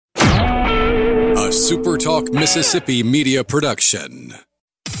a Super Talk Mississippi media production.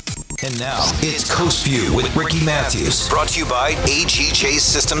 And now, it's Coast View with Ricky Matthews. Brought to you by AGJ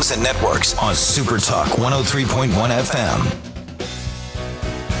Systems and Networks on Super Talk 103.1 FM.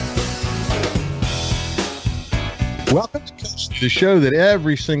 Welcome to Coast View, the show that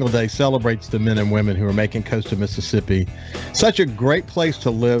every single day celebrates the men and women who are making Coast of Mississippi such a great place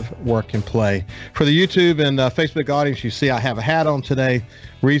to live, work, and play. For the YouTube and Facebook audience, you see I have a hat on today.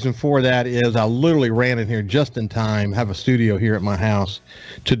 Reason for that is I literally ran in here just in time, have a studio here at my house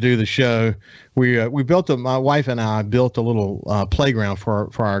to do the show. We built my wife and I built a little playground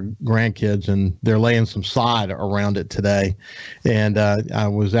for our grandkids, and they're laying some sod around it today. And I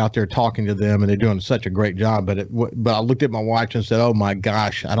was out there talking to them, and they're doing such a great job. But I looked at my watch and said, "Oh my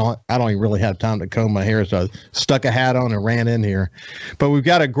gosh, I don't even really have time to comb my hair." So I stuck a hat on and ran in here. But we've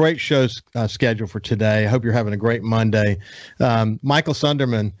got a great show scheduled for today. I hope you're having a great Monday. Michael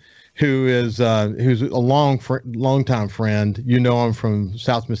Sunderman, who's a long-time friend. You know him from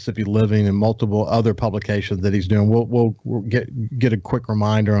South Mississippi Living and multiple other publications that he's doing. We'll get a quick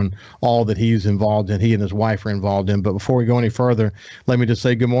reminder on all that he's involved in, he and his wife are involved in. But before we go any further, let me just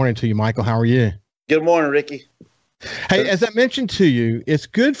say good morning to you, Michael. How are you? Good morning, Ricky. Hey, as I mentioned to you, it's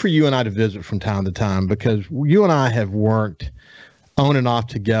good for you and I to visit from time to time because you and I have worked on and off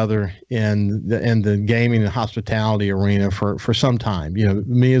together in the gaming and hospitality arena for some time. You know,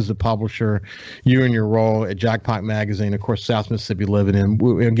 me as the publisher, you in your role at Jackpot Magazine, of course, South Mississippi Living. And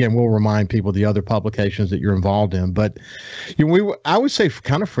we'll remind people the other publications that you're involved in. But I would say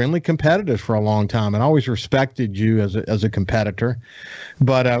kind of friendly competitors for a long time, and I always respected you as a competitor.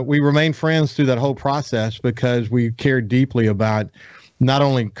 But we remained friends through that whole process because we cared deeply about not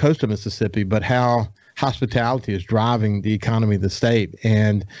only coastal Mississippi, but how hospitality is driving the economy of the state.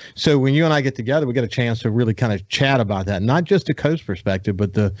 And so when you and I get together, we get a chance to really kind of chat about that, not just the coast perspective,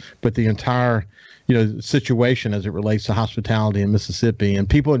 but the entire, situation as it relates to hospitality in Mississippi. And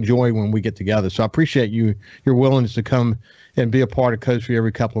people enjoy when we get together. So I appreciate your willingness to come and be a part of Coast View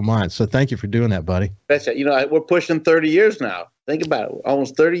every couple of months. So thank you for doing that, buddy. That's it. We're pushing 30 years now. Think about it.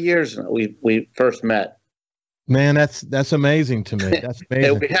 Almost 30 years we first met. Man, that's amazing to me. That's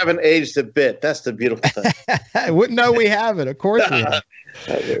amazing. We haven't aged a bit. That's the beautiful thing. No, we haven't. Of course we have.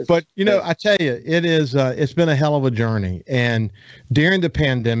 But, I tell you, it's been a hell of a journey. And during the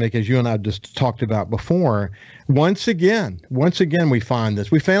pandemic, as you and I just talked about before, once again, we find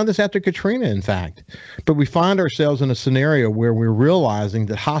this. We found this after Katrina, in fact. But we find ourselves in a scenario where we're realizing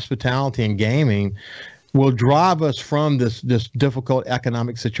that hospitality and gaming will drive us from this difficult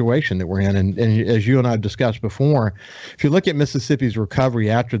economic situation that we're in. And as you and I discussed before, if you look at Mississippi's recovery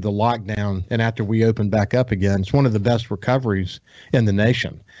after the lockdown and after we opened back up again, it's one of the best recoveries in the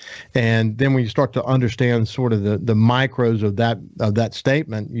nation. And then when you start to understand sort of the micros of that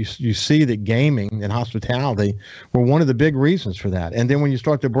statement, you see that gaming and hospitality were one of the big reasons for that. And then when you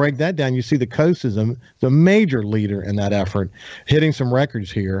start to break that down, you see the coast is the major leader in that effort, hitting some records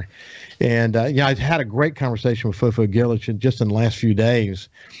here. And I had a great conversation with Fofo Gillich just in the last few days,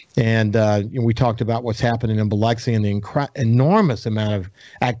 and we talked about what's happening in Biloxi and the enormous amount of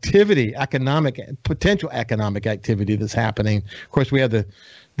activity, potential economic activity that's happening. Of course, we have the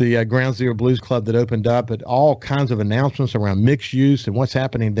Ground Zero Blues Club that opened up, but all kinds of announcements around mixed use and what's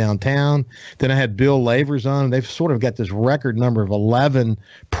happening downtown. Then I had Bill Lavers on. They've sort of got this record number of 11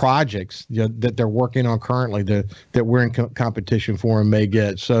 projects that they're working on currently that we're in competition for and may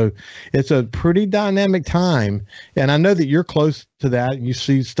get. So it's a pretty dynamic time. And I know that you're close to that and you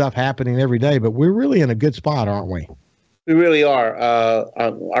see stuff happening every day, but we're really in a good spot, aren't we? We really are.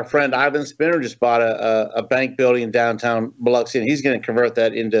 Our friend Ivan Spinner just bought a bank building in downtown Biloxi, and he's going to convert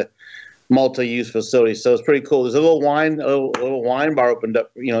that into multi-use facilities. So it's pretty cool. There's a little wine bar opened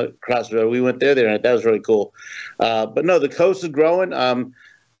up, across the road. We went there, and that was really cool. But no, the coast is growing.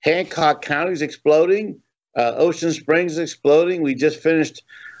 Hancock County is exploding. Ocean Springs is exploding. We just finished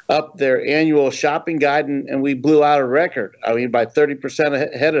up their annual shopping guide, and we blew out a record. I mean, by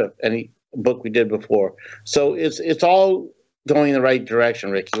 30% ahead of any book we did before. So it's all going in the right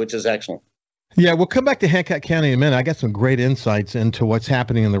direction, Ricky, which is excellent. Yeah, we'll come back to Hancock County in a minute. I got some great insights into what's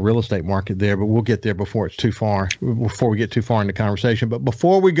happening in the real estate market there, but we'll get there before we get too far in the conversation. But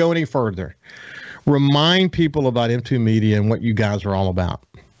before we go any further, remind people about M2 Media and what you guys are all about.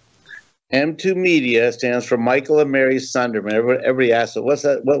 M2 Media stands for Michael and Mary Sunderman. Everybody asks, what's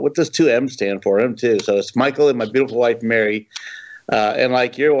that? What does 2M stand for? M2. So it's Michael and my beautiful wife, Mary. And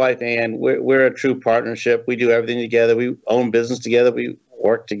like your wife, Ann, we're a true partnership. We do everything together. We own business together. We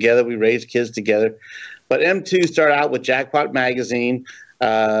work together. We raise kids together. But M2 started out with Jackpot Magazine.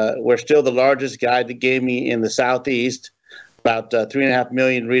 We're still the largest guide to gaming in the Southeast. about 3.5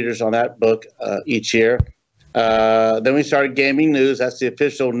 million readers on that book each year. Then we started Gaming News. That's the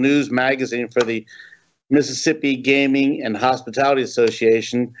official news magazine for the Mississippi Gaming and Hospitality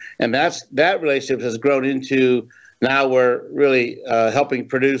Association. And that relationship has grown into, now we're really helping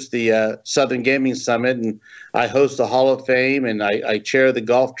produce the Southern Gaming Summit. And I host the Hall of Fame, and I chair the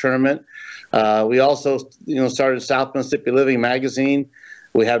golf tournament. We also, started South Mississippi Living Magazine.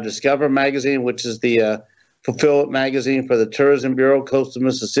 We have Discover Magazine, which is the fulfillment magazine for the Tourism Bureau, Coastal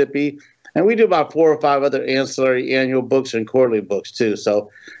Mississippi. And we do about 4 or 5 other ancillary annual books and quarterly books, too.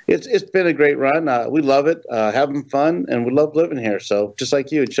 So it's been a great run. We love it, having fun, and we love living here. So just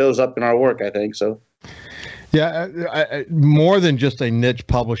like you, it shows up in our work, I think. So. Yeah, more than just a niche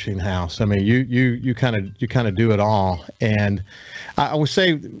publishing house. I mean, you kind of do it all. And I would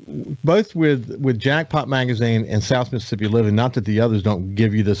say both with Jackpot Magazine and South Mississippi Living, not that the others don't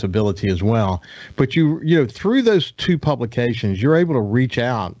give you this ability as well, but you through those 2 publications, you're able to reach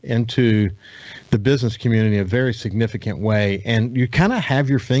out into the business community in a very significant way, and you kind of have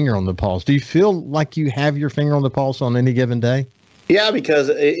your finger on the pulse. Do you feel like you have your finger on the pulse on any given day? Yeah, because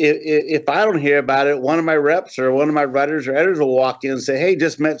if I don't hear about it, one of my reps or one of my writers or editors will walk in and say, "Hey,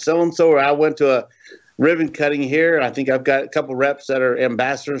 just met so-and-so," or "I went to a ribbon cutting here, and I think I've got a couple reps that are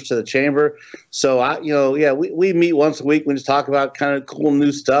ambassadors to the chamber." So we meet once a week. We just talk about kind of cool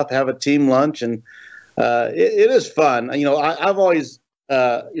new stuff, have a team lunch, and it is fun. I've always,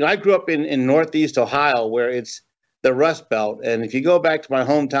 I grew up in Northeast Ohio, where it's the Rust Belt, and if you go back to my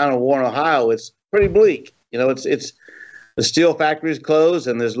hometown of Warren, Ohio, it's pretty bleak. It's the steel factories closed,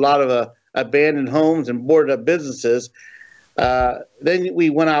 and there's a lot of abandoned homes and boarded up businesses. Then we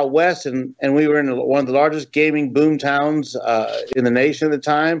went out west, and we were in one of the largest gaming boom towns in the nation at the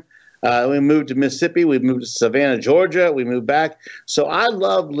time. We moved to Mississippi. We moved to Savannah, Georgia. We moved back. So I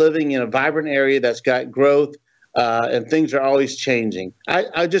love living in a vibrant area that's got growth, and things are always changing.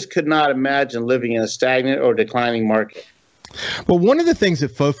 I just could not imagine living in a stagnant or declining market. Well, one of the things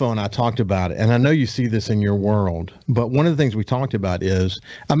that Fofo and I talked about, and I know you see this in your world, but one of the things we talked about is,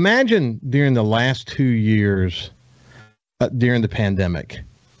 imagine during the last 2 years during the pandemic.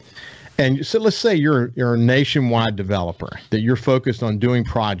 And so let's say you're a nationwide developer, that you're focused on doing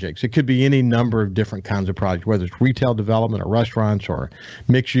projects. It could be any number of different kinds of projects, whether it's retail development or restaurants or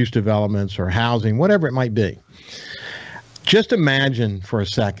mixed-use developments or housing, whatever it might be. Just imagine for a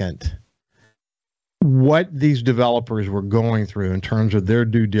second what these developers were going through in terms of their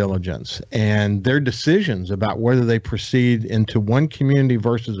due diligence and their decisions about whether they proceed into one community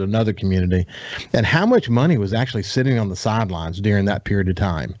versus another community, and how much money was actually sitting on the sidelines during that period of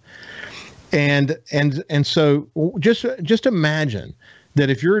time. And so just imagine that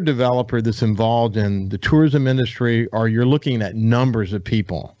if you're a developer that's involved in the tourism industry, or you're looking at numbers of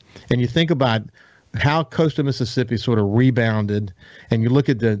people, and you think about how coastal Mississippi sort of rebounded, and you look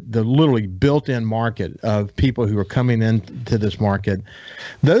at the literally built-in market of people who are coming into this market,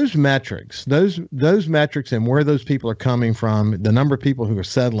 those metrics and where those people are coming from, the number of people who are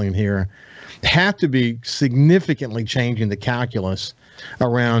settling here, have to be significantly changing the calculus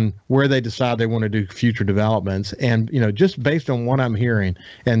around where they decide they want to do future developments. And, just based on what I'm hearing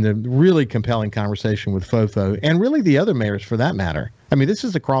and the really compelling conversation with Fofo, and really the other mayors for that matter, I mean, this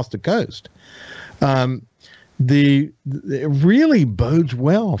is across the coast. It really bodes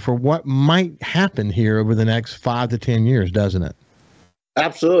well for what might happen here over the next 5 to 10 years, doesn't it?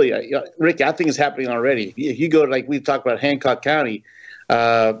 Absolutely. Rick, I think it's happening already. If you go, like we talked about Hancock County,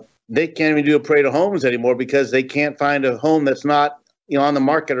 they can't even do a parade of homes anymore because they can't find a home that's not on the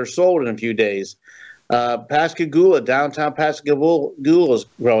market or sold in a few days. Pascagoula, downtown Pascagoula is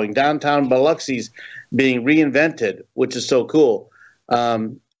growing. Downtown Biloxi's being reinvented, which is so cool.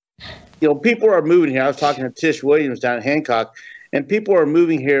 People are moving here. I was talking to Tish Williams down in Hancock, and people are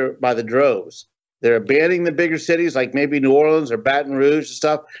moving here by the droves. They're abandoning the bigger cities like maybe New Orleans or Baton Rouge and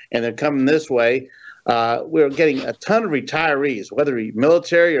stuff, and they're coming this way. We're getting a ton of retirees, whether it be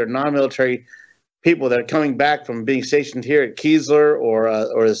military or non-military people that are coming back from being stationed here at Keesler or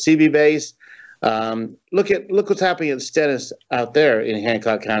the CB base. Look what's happening at Stennis out there in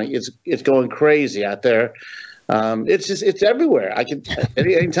Hancock County. It's going crazy out there. It's everywhere.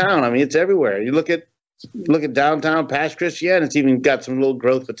 Any town. I mean, it's everywhere. You look at downtown Pass Christian. It's even got some little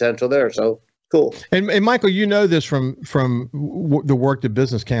growth potential there. So Cool. And Michael, you know this from the work the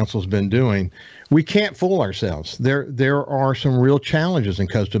Business Council's been doing. We can't fool ourselves. There are some real challenges in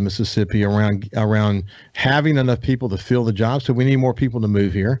coastal Mississippi around having enough people to fill the jobs. So we need more people to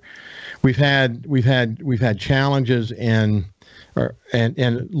move here. We've had challenges and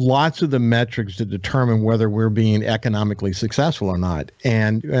lots of the metrics to determine whether we're being economically successful or not.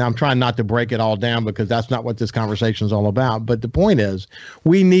 And I'm trying not to break it all down because that's not what this conversation is all about. But the point is,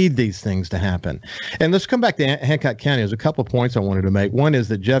 we need these things to happen. And let's come back to Hancock County. There's a couple of points I wanted to make. One is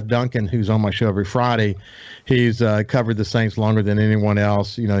that Jeff Duncan, who's on my show every Friday, he's covered the Saints longer than anyone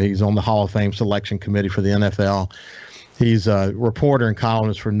else. You know, he's on the Hall of Fame selection committee for the NFL. He's a reporter and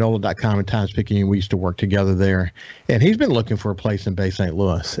columnist for NOLA.com and Times-Picayune. We used to work together there. And he's been looking for a place in Bay St.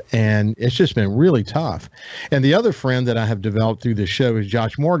 Louis. And it's just been really tough. And the other friend that I have developed through this show is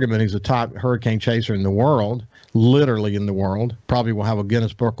Josh Morgan. He's the top hurricane chaser in the world, literally in the world. Probably will have a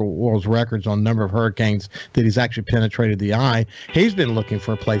Guinness Book of World Records on number of hurricanes that he's actually penetrated the eye. He's been looking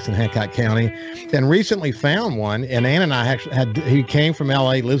for a place in Hancock County and recently found one. And Ann and I actually he came from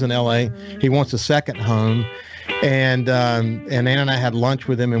L.A., lives in L.A. He wants a second home. And Ann and I had lunch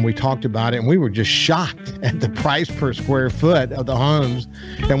with him, and we talked about it, and we were just shocked at the price per square foot of the homes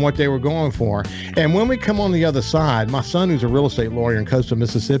and what they were going for. And when we come on the other side, my son, who's a real estate lawyer in coastal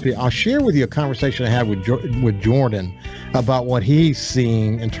Mississippi, I'll share with you a conversation I had with Jordan about what he's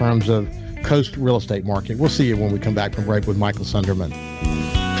seeing in terms of coast real estate market. We'll see you when we come back from break with Michael Sunderman.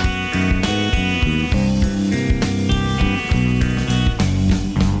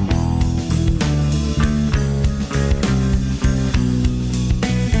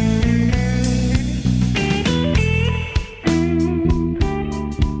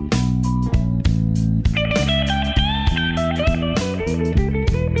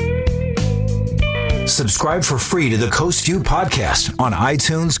 Subscribe for free to the Coast View podcast on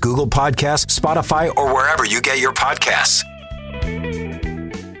iTunes, Google Podcasts, Spotify, or wherever you get your podcasts.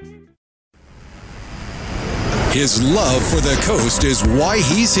 His love for the coast is why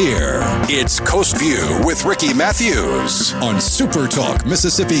he's here. It's Coast View with Ricky Matthews on Super Talk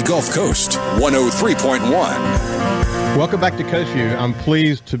Mississippi Gulf Coast 103.1. Welcome back to Coast View. I'm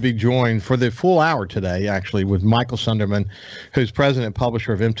pleased to be joined for the full hour today, actually, with Michael Sunderman, who's president and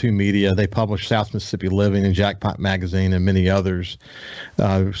publisher of M2 Media. They publish South Mississippi Living and Jackpot Magazine and many others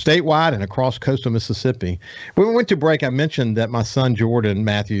statewide and across coastal Mississippi. When we went to break, I mentioned that my son, Jordan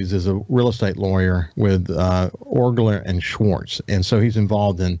Matthews, is a real estate lawyer with Orgler and Schwartz. And so he's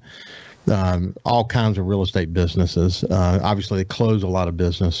involved in all kinds of real estate businesses. Obviously, they close a lot of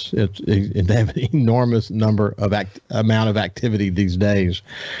business. They have an enormous amount of activity these days.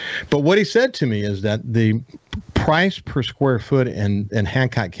 But what he said to me is that the price per square foot in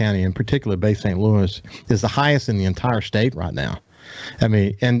Hancock County, in particular Bay St. Louis, is the highest in the entire state right now. I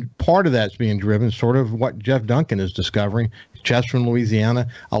mean, and part of that's being driven sort of what Jeff Duncan is discovering, just from Louisiana.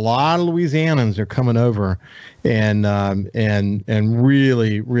 A lot of Louisianans are coming over and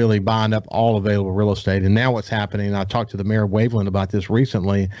really, really buying up all available real estate. And now what's happening, I talked to the mayor of Waveland about this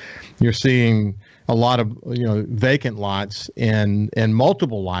recently, you're seeing a lot of vacant lots and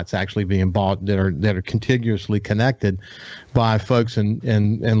multiple lots actually being bought that are contiguously connected by folks in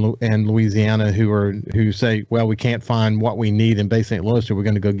Louisiana who say, well, we can't find what we need in Bay St. Louis, so we're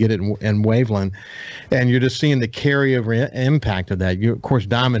going to go get it in Waveland. And you're just seeing the carryover impact of that. Of course,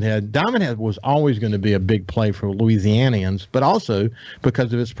 Diamond Head was always going to be a big play for Louisianians, but also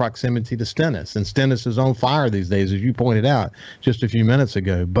because of its proximity to Stennis. And Stennis is on fire these days, as you pointed out just a few minutes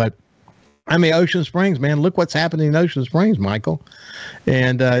ago. But I mean, Ocean Springs, man, look what's happening in Ocean Springs, Michael.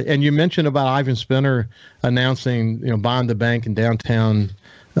 And you mentioned about Ivan Spinner announcing, buying the bank in downtown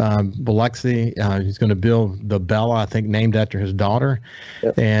Biloxi. He's going to build the Bella, I think, named after his daughter.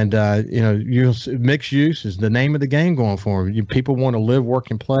 Yep. And, mixed use is the name of the game going forward. People want to live, work,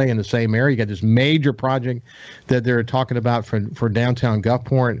 and play in the same area. You got this major project that they're talking about for downtown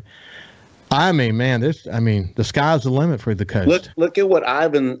Gulfport. I mean, man, the sky's the limit for the coast. Look at what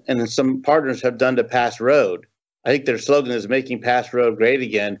Ivan and some partners have done to Pass Road. I think their slogan is making Pass Road great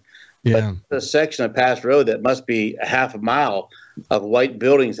again. Yeah. But the section of Pass Road that must be a half a mile of white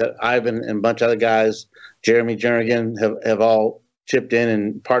buildings that Ivan and a bunch of other guys, Jeremy Jernigan, have all chipped in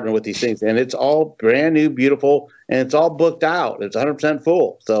and partnered with these things. And it's all brand new, beautiful, and it's all booked out. It's 100%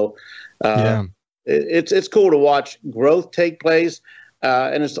 full. So it's cool to watch growth take place.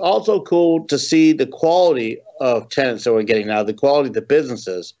 And it's also cool to see the quality of tenants that we're getting now, the quality of the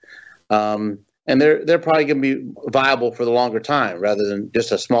businesses. And they're probably going to be viable for the longer time rather than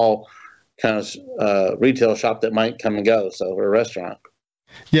just a small kind of retail shop that might come and go, or a restaurant.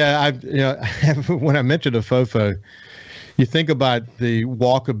 Yeah, when I mentioned a FOFO, you think about the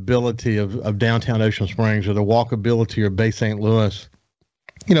walkability of downtown Ocean Springs or the walkability of Bay St. Louis.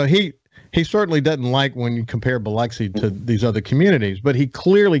 He certainly doesn't like when you compare Biloxi to these other communities, but he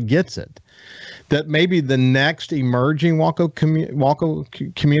clearly gets it. That maybe the next emerging Waco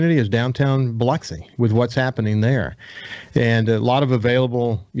community is downtown Biloxi with what's happening there, and a lot of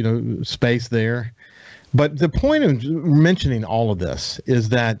available space there. But the point of mentioning all of this is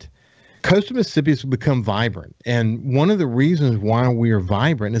that coastal Mississippi has become vibrant, and one of the reasons why we are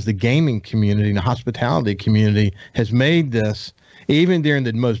vibrant is the gaming community and the hospitality community has made this, even during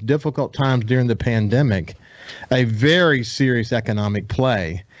the most difficult times during the pandemic, a very serious economic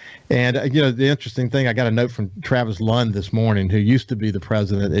play. And, the interesting thing, I got a note from Travis Lund this morning, who used to be the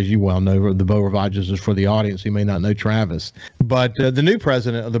president, as you well know, of the Beau Rivage. Is for the audience who may not know Travis. But the new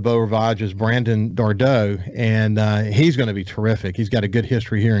president of the Beau Rivage is Brandon Dardeau, and he's going to be terrific. He's got a good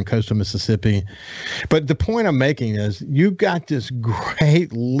history here in coastal Mississippi. But the point I'm making is you've got this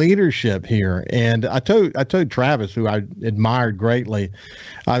great leadership here. And I told Travis, who I admired greatly,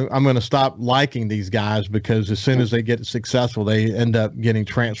 I'm going to stop liking these guys because as soon as they get successful, they end up getting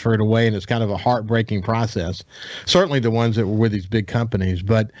transferred away, and it's kind of a heartbreaking process. Certainly the ones that were with these big companies.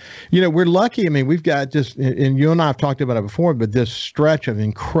 But, we're lucky. I mean, we've got just, and you and I have talked about it before, but this stretch of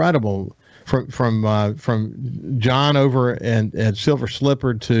incredible from John over at Silver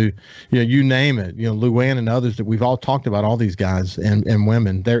Slipper to you name it, Luann and others that we've all talked about, all these guys and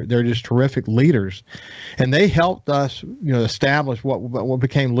women. They're just terrific leaders, and they helped us establish what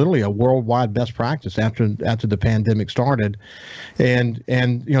became literally a worldwide best practice after the pandemic started. And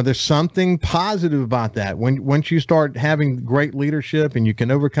there's something positive about that. Once you start having great leadership and you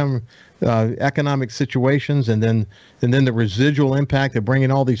can overcome economic situations, and then the residual impact of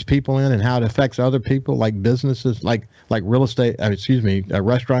bringing all these people in and how it affects other people, like businesses, like real estate,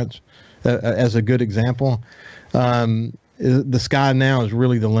 restaurants, as a good example. The sky now is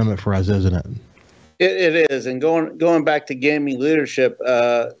really the limit for us, isn't it? It is. And going back to gaming leadership,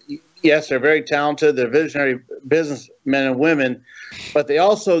 yes, they're very talented. They're visionary businessmen and women, but they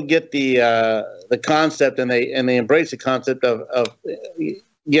also get the concept, and they embrace the concept of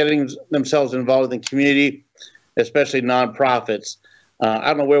getting themselves involved in the community, especially nonprofits. I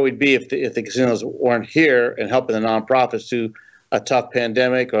don't know where we'd be if the casinos weren't here and helping the nonprofits through a tough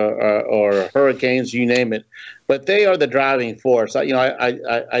pandemic or hurricanes, you name it. But they are the driving force. I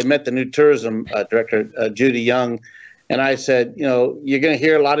met the new tourism director, Judy Young, and I said, you're going to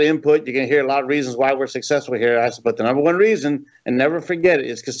hear a lot of input. You're going to hear a lot of reasons why we're successful here. I said, but the number one reason, and never forget it,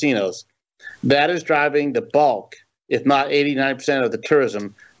 is casinos. That is driving the bulk, if not 89% of the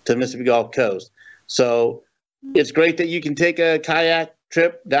tourism to the Mississippi Gulf Coast. So it's great that you can take a kayak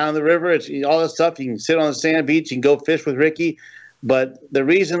trip down the river. It's all this stuff. You can sit on the sand beach. You can go fish with Ricky. But the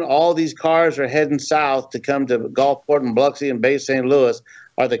reason all these cars are heading south to come to Gulfport and Biloxi and Bay St. Louis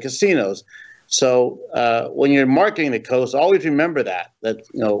are the casinos. So when you're marketing the coast, always remember that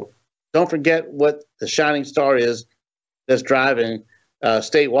don't forget what the shining star is that's driving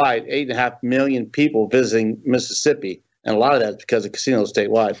statewide, 8.5 million people visiting Mississippi. And a lot of that's because of casinos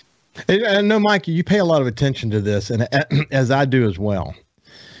statewide. I know, Mikey, you pay a lot of attention to this, and as I do as well.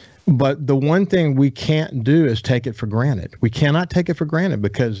 But the one thing we can't do is take it for granted. We cannot take it for granted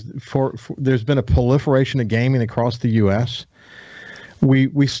because there's been a proliferation of gaming across the U.S. We're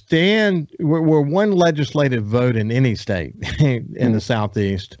one legislative vote in any state in the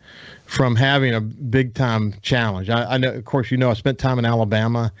Southeast from having a big time challenge. I know, of course, I spent time in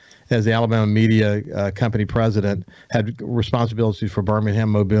Alabama as the Alabama Media Company president, had responsibilities for Birmingham,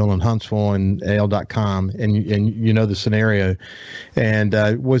 Mobile, and Huntsville, and AL.com, and the scenario, and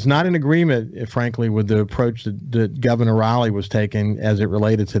was not in agreement, frankly, with the approach that Governor Riley was taking as it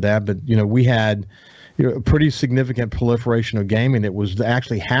related to that. But we had a pretty significant proliferation of gaming that was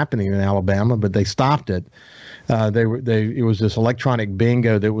actually happening in Alabama, but they stopped it. It was this electronic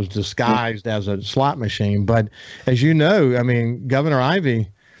bingo that was disguised as a slot machine. But as you know, Governor Ivey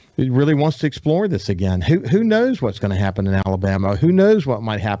really wants to explore this again. Who knows what's going to happen in Alabama? Who knows what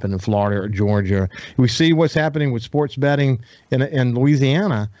might happen in Florida or Georgia? We see what's happening with sports betting in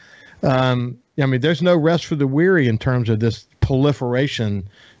Louisiana. There's no rest for the weary in terms of this proliferation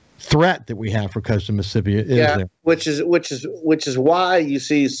threat that we have for coastal Mississippi. There? which is why you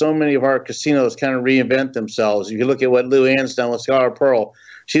see so many of our casinos kind of reinvent themselves. If you look at what Lou Ann's done with Scar Pearl,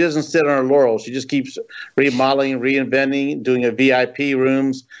 she doesn't sit on her laurels. She just keeps remodeling, reinventing, doing a VIP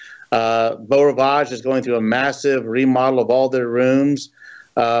rooms. Beau Rivage is going through a massive remodel of all their rooms.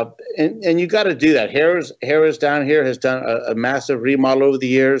 And you got to do that. Harris down here has done a massive remodel over the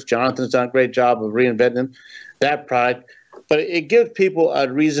years. Jonathan's done a great job of reinventing that product. but it gives people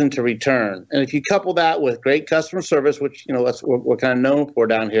a reason to return. And if you couple that with great customer service, which, that's what we're kind of known for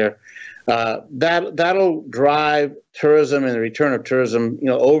down here, that'll drive tourism and the return of tourism,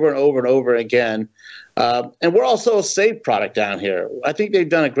 over and over and over again. And we're also a safe product down here. I think they've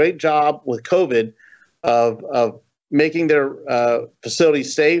done a great job with COVID of making their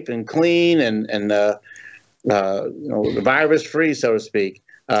facilities safe and clean and virus free, so to speak.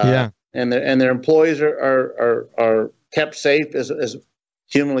 And their employees are kept safe as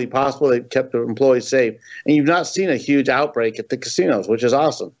humanly possible. They've kept their employees safe, and you've not seen a huge outbreak at the casinos, which is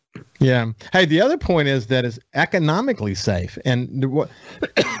awesome. Yeah. Hey, the other point is that it's economically safe, and what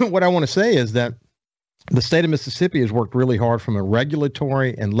I want to say is that the state of Mississippi has worked really hard from a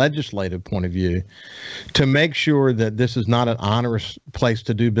regulatory and legislative point of view to make sure that this is not an onerous place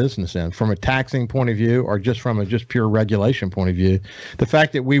to do business in, from a taxing point of view or just from a pure regulation point of view. The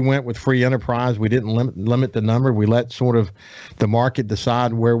fact that we went with free enterprise, we didn't limit the number, we let sort of the market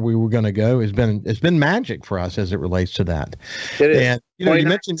decide where we were going to go, it's been magic for us as it relates to that. It is. And you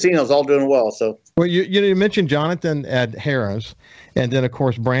mentioned casinos all doing well. So you mentioned Jonathan at Harrah's, and then of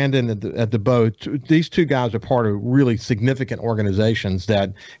course Brandon at the Bow. These two guys are part of really significant organizations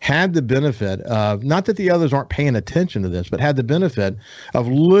that had the benefit of, not that the others aren't paying attention to this, but had the benefit of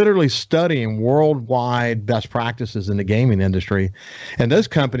literally studying worldwide best practices in the gaming industry. And those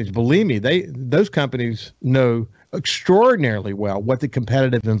companies, believe me, those companies know extraordinarily well what the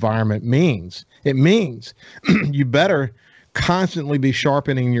competitive environment means. It means you better constantly be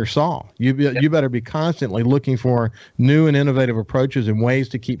sharpening your saw. You better be constantly looking for new and innovative approaches and ways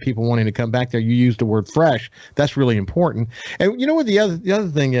to keep people wanting to come back there. You used the word fresh. That's really important. And you know what the other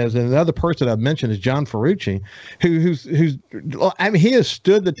thing is, and the other person I've mentioned is John Ferrucci, who's he has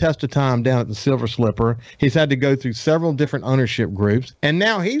stood the test of time down at the Silver Slipper. He's had to go through several different ownership groups, and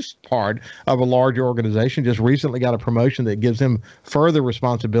now he's part of a larger organization. Just recently got a promotion that gives him further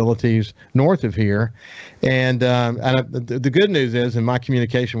responsibilities north of here. And the good news is, in my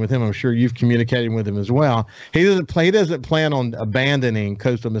communication with him, I'm sure you've communicated with him as well, he doesn't plan on abandoning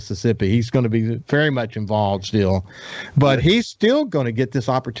coastal Mississippi. He's going to be very much involved still, but he's still going to get this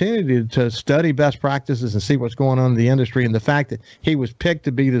opportunity to study best practices and see what's going on in the industry. And the fact that he was picked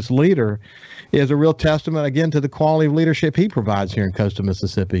to be this leader is a real testament, again, to the quality of leadership he provides here in coastal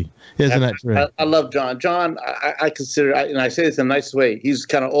Mississippi. Isn't that true? I love John. John, I consider, and I say this in a nice way, he's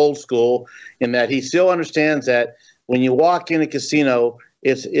kind of old school in that he still understands that when you walk in a casino,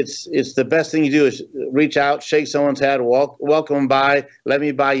 it's the best thing you do is reach out, shake someone's hand, welcome them by, let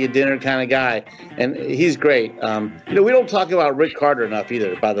me buy you dinner kind of guy. And he's great. We don't talk about Rick Carter enough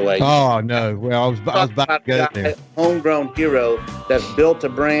either, by the way. Oh, no. Well, I was about to go there. Homegrown hero that's built a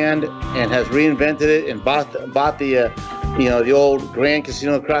brand and has reinvented it and bought the old Grand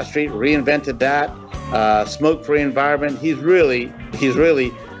Casino across the street, reinvented that, smoke-free environment. He's really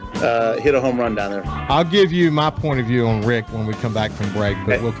hit a home run down there. I'll give you my point of view on Rick when we come back from break,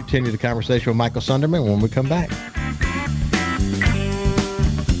 but we'll continue the conversation with Michael Sunderman when we come back.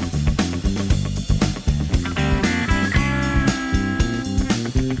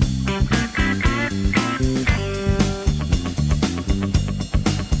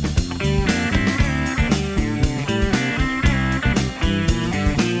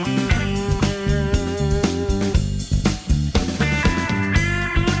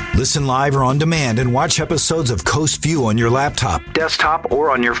 Listen live or on demand and watch episodes of Coast View on your laptop, desktop, or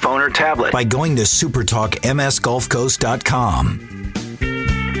on your phone or tablet by going to supertalkmsgulfcoast.com.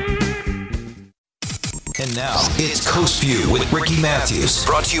 And now, it's Coast View with Ricky Matthews,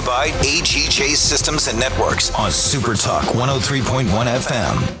 brought to you by AG Chase Systems and Networks on Supertalk 103.1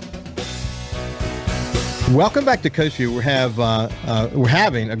 FM. Welcome back to Coast View. We're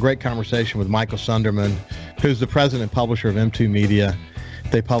having a great conversation with Michael Sunderman, who's the president and publisher of M2 Media.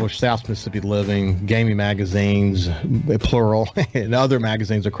 They publish South Mississippi Living, gaming magazines, plural, and other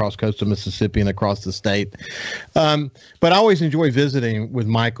magazines across coastal Mississippi and across the state. But I always enjoy visiting with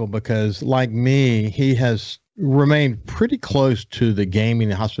Michael because, like me, he has remained pretty close to the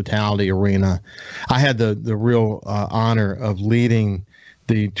gaming and hospitality arena. I had the real honor of leading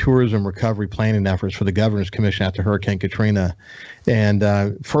the tourism recovery planning efforts for the Governor's Commission after Hurricane Katrina. And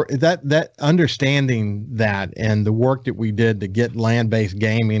for that understanding that and the work that we did to get land-based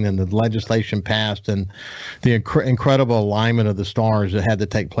gaming and the legislation passed and the incredible alignment of the stars that had to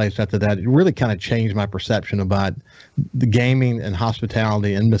take place after that, it really kind of changed my perception about the gaming and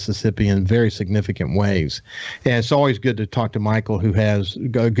hospitality in Mississippi in very significant ways. And it's always good to talk to Michael, who has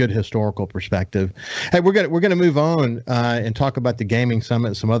a good historical perspective. Hey, we're going to move on and talk about the Gaming Summit Summit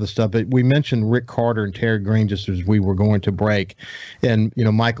and some other stuff. But we mentioned Rick Carter and Terry Green just as we were going to break. And,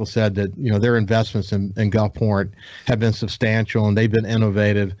 Michael said that, their investments in Gulfport have been substantial and they've been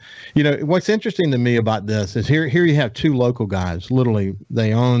innovative. What's interesting to me about this is here you have two local guys. Literally,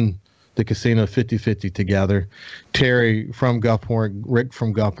 they own the casino 50-50 together. Terry from Gulfport, Rick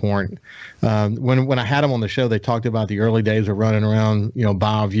from Gulfport. When I had them on the show, they talked about the early days of running around,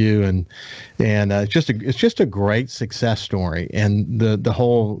 Bayview, and it's just a great success story. And the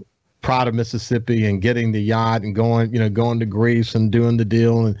whole Pride of Mississippi and getting the yacht and going to Greece and doing the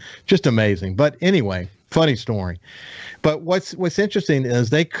deal, and just amazing. But anyway, funny story. But what's interesting is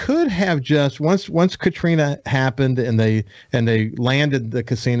they could have just once Katrina happened and they landed the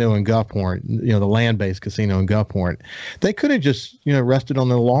casino in Gulfport, the land-based casino in Gulfport, they could have just rested on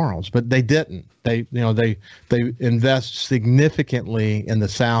their laurels, but they didn't. They invest significantly in the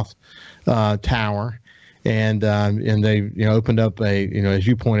South Tower. And they opened up as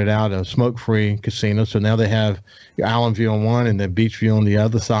you pointed out, a smoke-free casino. So now they have Island View on one and the Beach View on the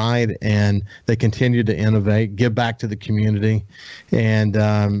other side, and they continue to innovate, give back to the community, and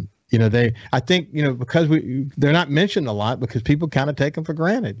I think because they're not mentioned a lot because people kind of take them for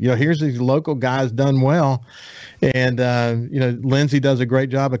granted. Here's these local guys done well, and Lindsay does a great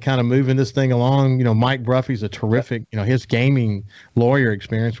job of kind of moving this thing along. Mike Bruffy's a terrific. His gaming lawyer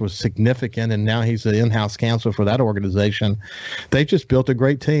experience was significant, and now he's the in-house counsel for that organization. They just built a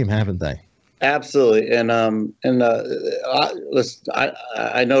great team, haven't they? Absolutely, and listen,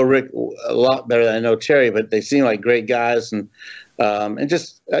 I know Rick a lot better than I know Terry, but they seem like great guys, and I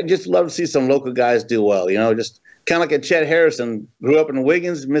just love to see some local guys do well. Just kind of like a Chet Harrison, grew up in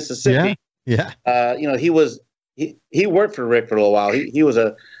Wiggins, Mississippi. Yeah. He worked for Rick for a little while. He was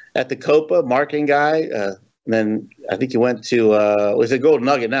at the Copa marketing guy. And then I think he went to was at Golden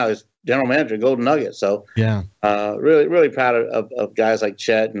Nugget now. He's general manager of Golden Nugget. So yeah, really, really proud of guys like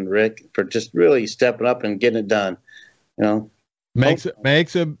Chet and Rick for just really stepping up and getting it done. Makes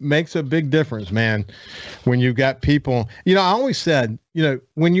a big difference, man. When you've got people, I always said,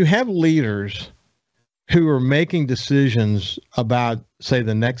 when you have leaders who are making decisions about, say,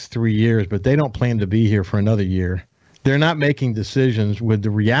 the next 3 years, but they don't plan to be here for another year, they're not making decisions with the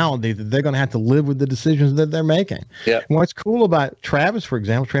reality that they're going to have to live with the decisions that they're making. Yeah. What's cool about Travis, for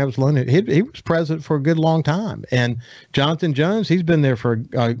example, Travis Lund, he was president for a good long time, and Jonathan Jones, he's been there for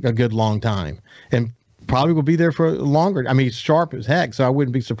a good long time, and probably will be there for longer. I mean, he's sharp as heck, so I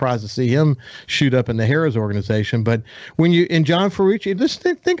wouldn't be surprised to see him shoot up in the Harrah's organization. But and John Ferrucci, just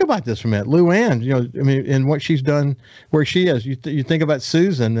think about this for a minute. Lou Ann, and what she's done, where she is. You think about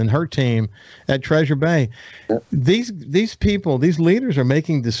Susan and her team at Treasure Bay. These people, these leaders are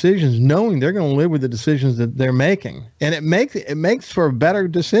making decisions knowing they're going to live with the decisions that they're making, and it makes for a better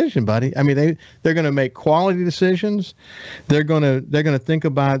decision, buddy. I mean, they're going to make quality decisions. They're going to think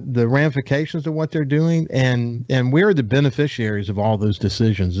about the ramifications of what they're doing. And we're the beneficiaries of all those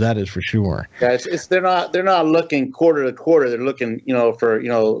decisions. That is for sure. Yeah, they're not looking quarter to quarter. They're looking, for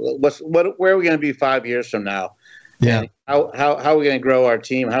where are we going to be 5 years from now? Yeah. And how are we going to grow our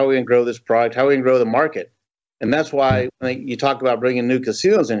team? How are we going to grow this product? How are we going to grow the market? And that's why when you talk about bringing new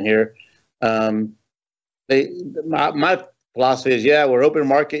casinos in here, my philosophy is, we're open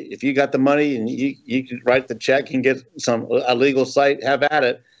market. If you got the money and you can write the check and get a legal site, have at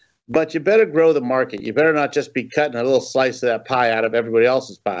it. But you better grow the market. You better not just be cutting a little slice of that pie out of everybody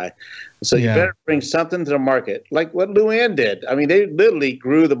else's pie. So you better bring something to the market, like what Luann did. I mean, they literally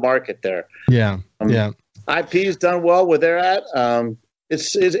grew the market there. Yeah, IP's done well where they're at.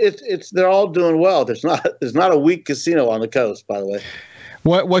 They're all doing well. There's not a weak casino on the coast, by the way.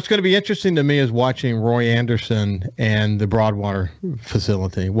 What's going to be interesting to me is watching Roy Anderson and the Broadwater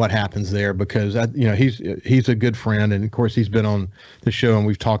facility. What happens there? Because he's a good friend, and of course he's been on the show and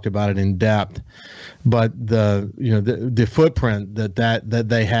we've talked about it in depth. But the footprint that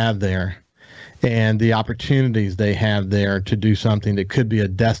they have there, and the opportunities they have there to do something that could be a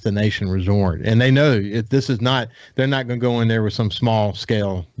destination resort, and they know this is not. They're not going to go in there with some small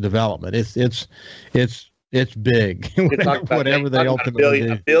scale development. It's big. whatever they ultimately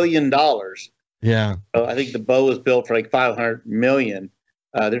do. $1 billion. Yeah. I think the Bow was built for like $500 million.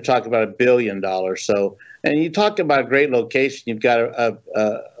 They're talking about $1 billion. So, and you talk about a great location. You've got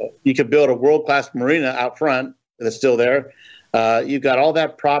you could build a world-class marina out front that's still there. You've got all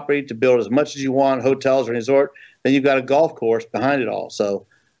that property to build as much as you want, hotels and resort. Then you've got a golf course behind it all. So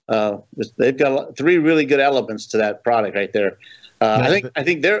they've got 3 really good elements to that product right there. I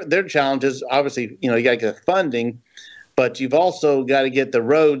think their challenge is obviously, you got to get funding, but you've also got to get the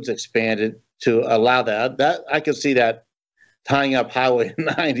roads expanded to allow that. That I could see that tying up Highway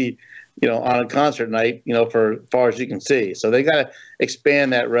 90 on a concert night, for as far as you can see. So they got to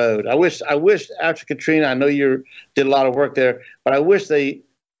expand that road. I wish after Katrina, I know you did a lot of work there, but I wish the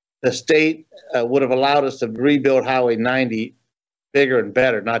state would have allowed us to rebuild Highway 90 bigger and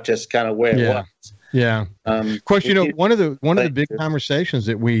better, not just kind of where it was. Yeah. Of course, one of the big conversations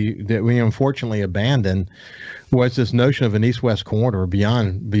that we unfortunately abandoned was this notion of an east-west corridor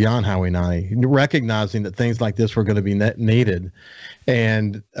beyond Highway 90, recognizing that things like this were going to be needed.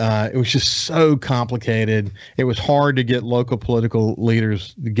 And it was just so complicated. It was hard to get local political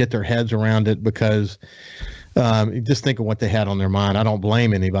leaders to get their heads around it because just think of what they had on their mind. I don't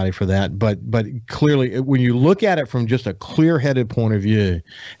blame anybody for that, but clearly, when you look at it from just a clear-headed point of view,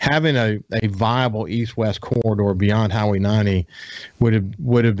 having a viable east-west corridor beyond Highway 90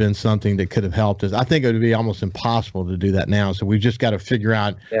 would have been something that could have helped us. I think it would be almost impossible to do that now. So we've just got to figure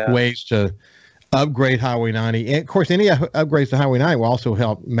out ways to upgrade Highway 90. And of course, any upgrades to Highway 90 will also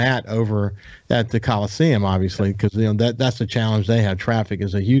help Matt over at the Coliseum, obviously, because that's the challenge they have. Traffic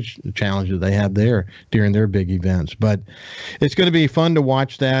is a huge challenge that they have there during their big events. But it's going to be fun to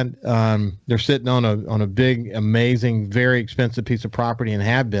watch that. They're sitting on a big, amazing, very expensive piece of property and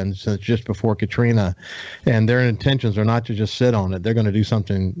have been since just before Katrina. And their intentions are not to just sit on it. They're going to do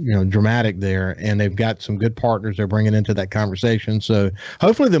something dramatic there. And they've got some good partners they're bringing into that conversation. So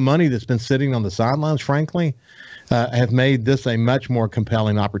hopefully the money that's been sitting on the sidelines, frankly, have made this a much more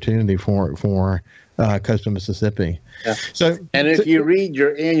compelling opportunity for coastal Mississippi. Yeah. So, and if you read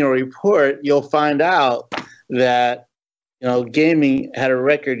your annual report, you'll find out that gaming had a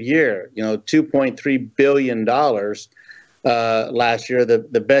record year. $2.3 billion last year,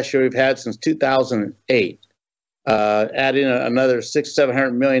 the best year we've had since 2008. Add in another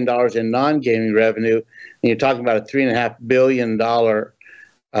 $600-700 million in non-gaming revenue, and you're talking about a $3.5 billion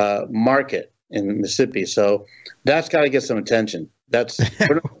market in Mississippi. So that's got to get some attention.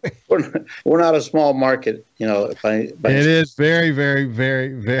 We're not a small market, It is very, very,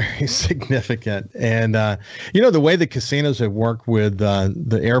 very, very significant. And, the way the casinos have worked with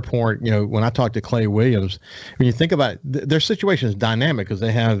the airport, when I talked to Clay Williams, when you think about it, their situation is dynamic because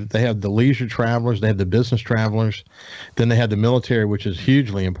they have the leisure travelers, they have the business travelers, then they have the military, which is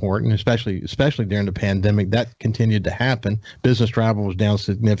hugely important, especially during the pandemic. That continued to happen. Business travel was down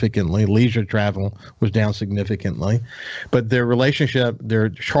significantly. Leisure travel was down significantly. But their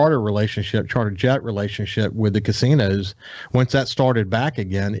charter jet relationship with the casinos, once that started back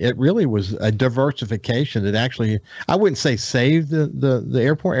again, it really was a diversification that actually, I wouldn't say saved the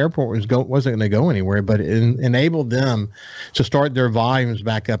airport. Airport wasn't going to go anywhere, but it enabled them to start their volumes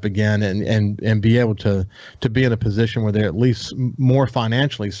back up again and be able to be in a position where they're at least more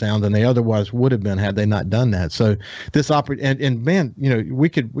financially sound than they otherwise would have been had they not done that. So this and man, we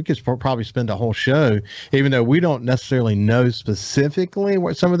could probably spend a whole show, even though we don't necessarily know specifically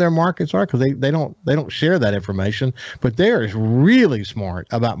what some of their markets are, because they don't share that information, but they're really smart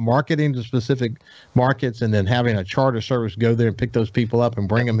about marketing to specific markets and then having a charter service go there and pick those people up and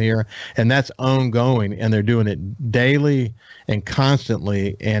bring them here. And that's ongoing, and they're doing it daily and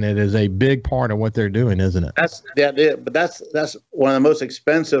constantly, and it is a big part of what they're doing, isn't it? But that's one of the most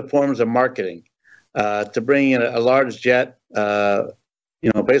expensive forms of marketing, to bring in a large jet,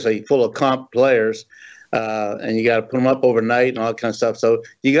 basically full of comp players. And you got to put them up overnight and all that kind of stuff. So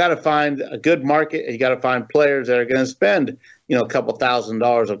you got to find a good market, and you got to find players that are going to spend, a couple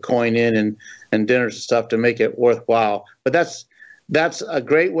 $1,000s of coin in and dinners and stuff to make it worthwhile. But that's a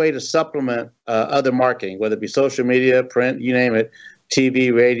great way to supplement other marketing, whether it be social media, print, you name it,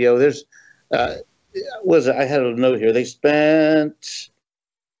 TV, radio. There's, I had a note here. They spent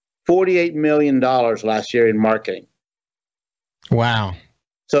 $48 million last year in marketing. Wow.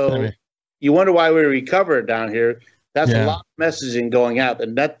 So you wonder why we recovered down here. That's a lot of messaging going out.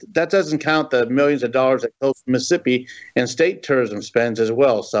 And that doesn't count the millions of dollars that coastal Mississippi and state tourism spends as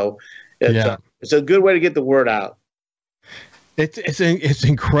well. So it's a good way to get the word out. It's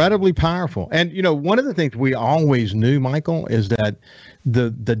incredibly powerful. And, one of the things we always knew, Michael, is that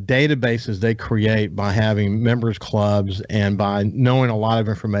the databases they create by having members clubs and by knowing a lot of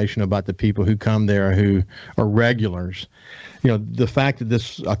information about the people who come there who are regulars, the fact that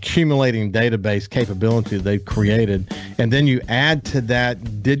this accumulating database capability they've created, and then you add to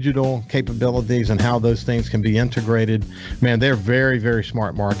that digital capabilities and how those things can be integrated, man, they're very, very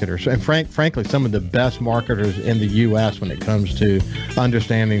smart marketers. And frankly, some of the best marketers in the U.S. when it comes to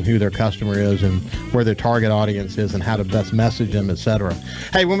understanding who their customer is and where their target audience is and how to best message them, et cetera.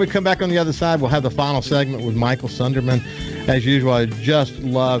 etc. Hey, when we come back on the other side, we'll have the final segment with Michael Sunderman. As usual, I just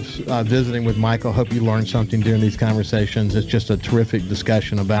love visiting with Michael. Hope you learned something during these conversations. It's just a terrific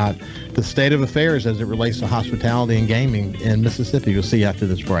discussion about the state of affairs as it relates to hospitality and gaming in Mississippi. You'll see after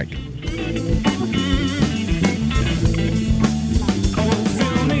this break.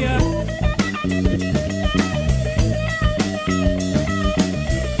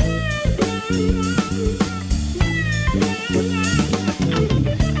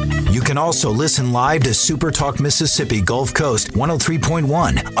 You can also listen live to Super Talk Mississippi Gulf Coast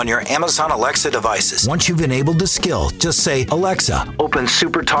 103.1 on your Amazon Alexa devices. Once you've enabled the skill, just say, Alexa, open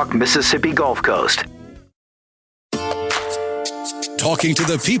Super Talk Mississippi Gulf Coast. Talking to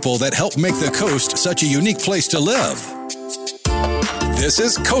the people that help make the coast such a unique place to live. This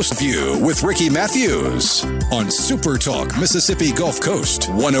is Coast View with Ricky Matthews on Super Talk Mississippi Gulf Coast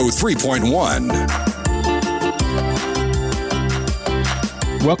 103.1.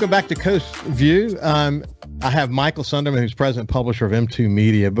 Welcome back to Coast View. I have Michael Sunderman, who's president and publisher of M2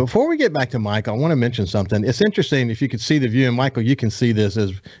 Media. Before we get back to Mike, I want to mention something. It's interesting if you could see the view, and Michael, you can see this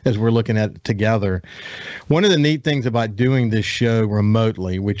as we're looking at it together. One of the neat things about doing this show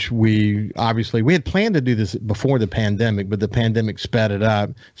remotely, which we had planned to do this before the pandemic, but the pandemic sped it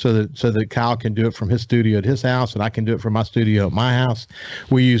up so that Kyle can do it from his studio at his house and I can do it from my studio at my house.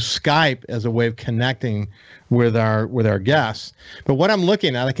 We use Skype as a way of connecting with our guests. But what I'm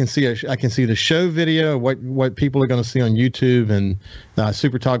looking at, I can see the show video, what people are going to see on YouTube and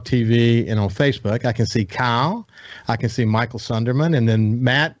Super Talk TV and on Facebook. I can see Kyle, I can see Michael Sunderman, and then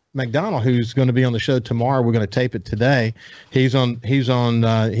Matt McDonald, who's going to be on the show tomorrow. We're going to tape it today. He's on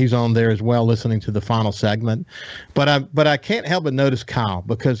there as well, listening to the final segment. But I can't help but notice Kyle,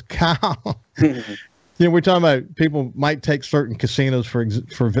 because Kyle. You know, we're talking about people might take certain casinos for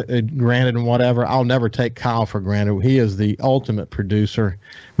granted and whatever. I'll never take Kyle for granted. He is the ultimate producer.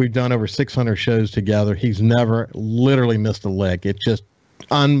 We've done over 600 shows together. He's never literally missed a lick. It's just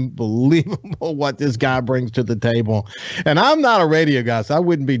unbelievable what this guy brings to the table. And I'm not a radio guy, so I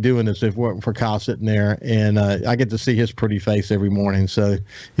wouldn't be doing this if it weren't for Kyle sitting there. And I get to see his pretty face every morning. So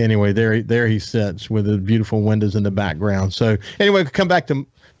anyway, there he sits with the beautiful windows in the background. So anyway, come back to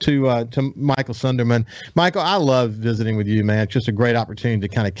Michael Sunderman. Michael, I love visiting with you, man. It's just a great opportunity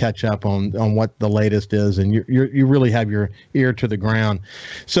to kind of catch up on what the latest is, and you really have your ear to the ground.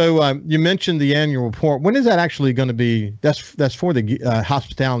 So you mentioned the annual report. When is that actually going to be? That's for the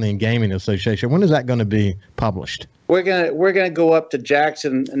Hospitality and Gaming Association. When is that going to be published? We're gonna go up to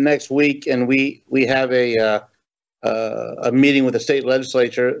Jackson next week, and we have a meeting with the state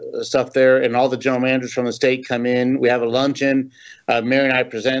legislature stuff there, and all the general managers from the state come in. We have a luncheon. Mary and I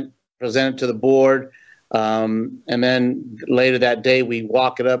present it to the board, and then later that day we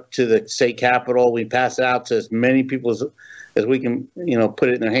walk it up to the state capitol. We pass it out to as many people as we can, put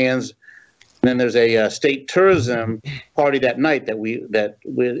it in their hands. And then there's a state tourism party that night that we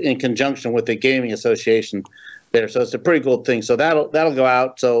in conjunction with the gaming association there. So it's a pretty cool thing. So that'll go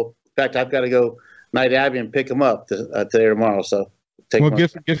out. So in fact, I've got to go Night Abbey and pick them up today or tomorrow. So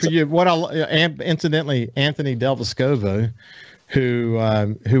good for you. Incidentally, Anthony Del Vescovo, who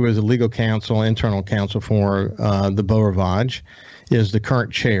is a legal counsel, internal counsel for the Beau Rivage, is the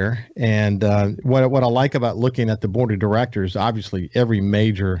current chair. And what I like about looking at the board of directors, obviously every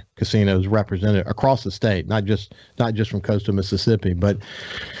major casino is represented across the state, not just from coastal Mississippi, but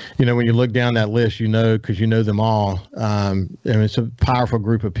when you look down that list, because you know them all. And it's a powerful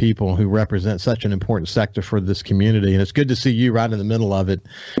group of people who represent such an important sector for this community. And it's good to see you right in the middle of it,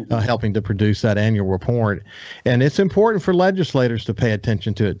 helping to produce that annual report. And it's important for legislators to pay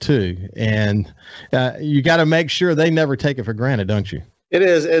attention to it too. And you got to make sure they never take it for granted, don't you? It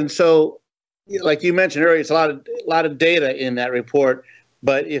is. And so, like you mentioned earlier, it's a lot of data in that report.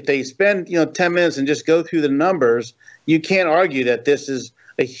 But if they spend 10 minutes and just go through the numbers, you can't argue that this is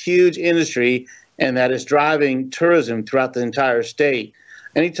a huge industry and that it's driving tourism throughout the entire state.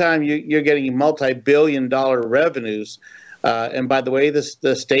 Anytime you're getting multi-billion-dollar revenues, and by the way,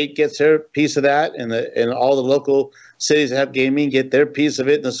 the state gets their piece of that, and all the local cities that have gaming get their piece of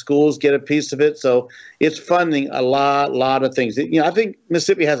it, and the schools get a piece of it. So it's funding a lot of things. I think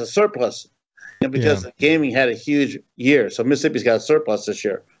Mississippi has a surplus because gaming had a huge year. So Mississippi's got a surplus this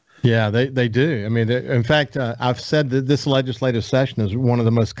year. Yeah, they do. I mean, in fact, I've said that this legislative session is one of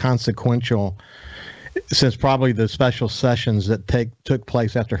the most consequential since probably the special sessions that took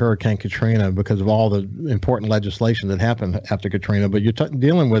place after Hurricane Katrina because of all the important legislation that happened after Katrina. But you're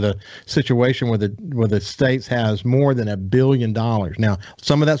dealing with a situation where the states has more than $1 billion. Now,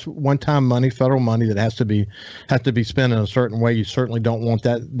 some of that's one-time money, federal money that has to be spent in a certain way. You certainly don't want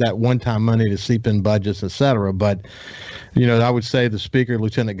that one-time money to seep in budgets, et cetera. But I would say the Speaker,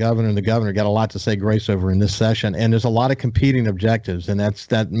 Lieutenant Governor, and the Governor got a lot to say grace over in this session, and there's a lot of competing objectives, and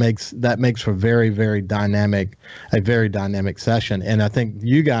that makes for a very dynamic session. And I think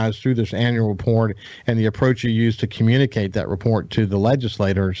you guys, through this annual report and the approach you use to communicate that report to the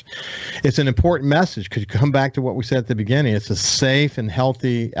legislators, it's an important message because you come back to what we said at the beginning. It's a safe and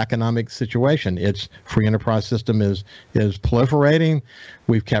healthy economic situation. Its free enterprise system is proliferating.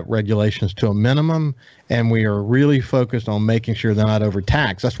 We've kept regulations to a minimum, and we are really focused on making sure they're not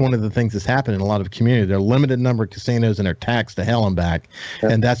overtaxed. That's one of the things that's happened in a lot of communities. There are a limited number of casinos, and they're taxed to hell and back,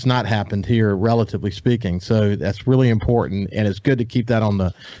 and that's not happened here, relatively speaking. So that's really important, and it's good to keep that on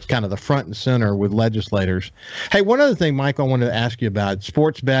the kind of the front and center with legislators. Hey, one other thing, Mike, I wanted to ask you about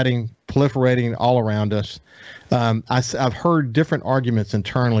sports betting proliferating all around us. I've heard different arguments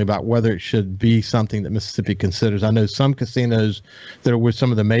internally about whether it should be something that Mississippi considers. I know some casinos that are with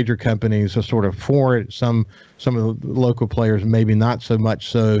some of the major companies are sort of for it. Some of the local players maybe not so much.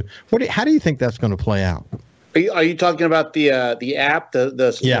 So, how do you think that's going to play out? Are you talking about the app,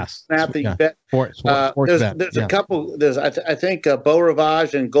 the yes. app that you yeah. bet? Sports there's a couple. I think Beau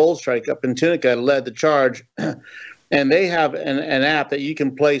Rivage and Goldstrike up in Tunica led the charge. And they have an app that you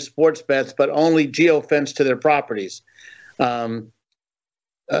can play sports bets, but only geofence to their properties. You're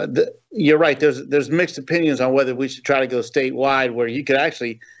right. There's mixed opinions on whether we should try to go statewide, where you could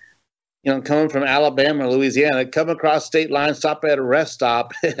actually, coming from Alabama or Louisiana, come across state lines, stop at a rest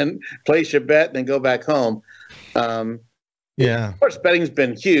stop, and place your bet, and then go back home. Sports betting's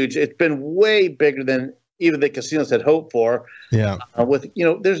been huge. It's been way bigger than even the casinos had hoped for. Yeah.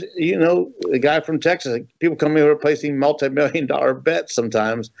 There's, the guy from Texas, people come in who are placing multi-million-dollar bets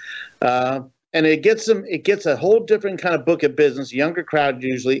sometimes. And it gets a whole different kind of book of business, younger crowd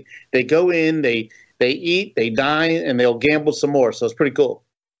usually. They go in, they eat, they dine, and they'll gamble some more. So it's pretty cool.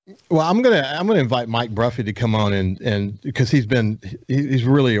 Well, I'm gonna invite Mike Bruffy to come on and because he's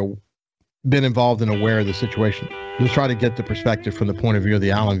really been involved and aware of the situation. We'll try to get the perspective from the point of view of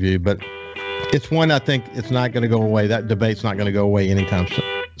the Island View, but it's one I think it's not going to go away. That debate's not going to go away anytime soon.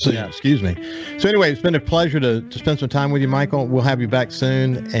 So, excuse me. So anyway, it's been a pleasure to spend some time with you, Michael. We'll have you back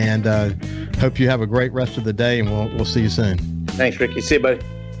soon, and hope you have a great rest of the day, and we'll see you soon. Thanks, Ricky. See you, buddy.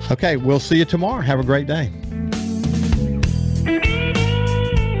 Okay, we'll see you tomorrow. Have a great day.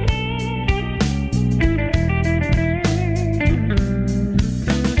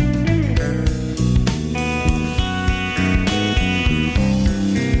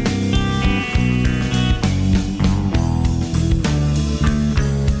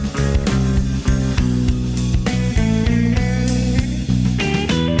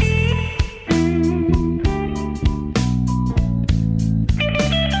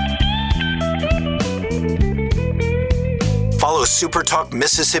 Super Talk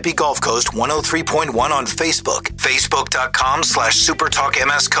Mississippi Gulf Coast 103.1 on Facebook. Facebook.com/SuperTalk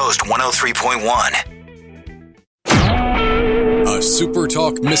MS Coast 103.1. A Super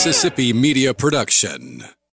Talk Mississippi media production.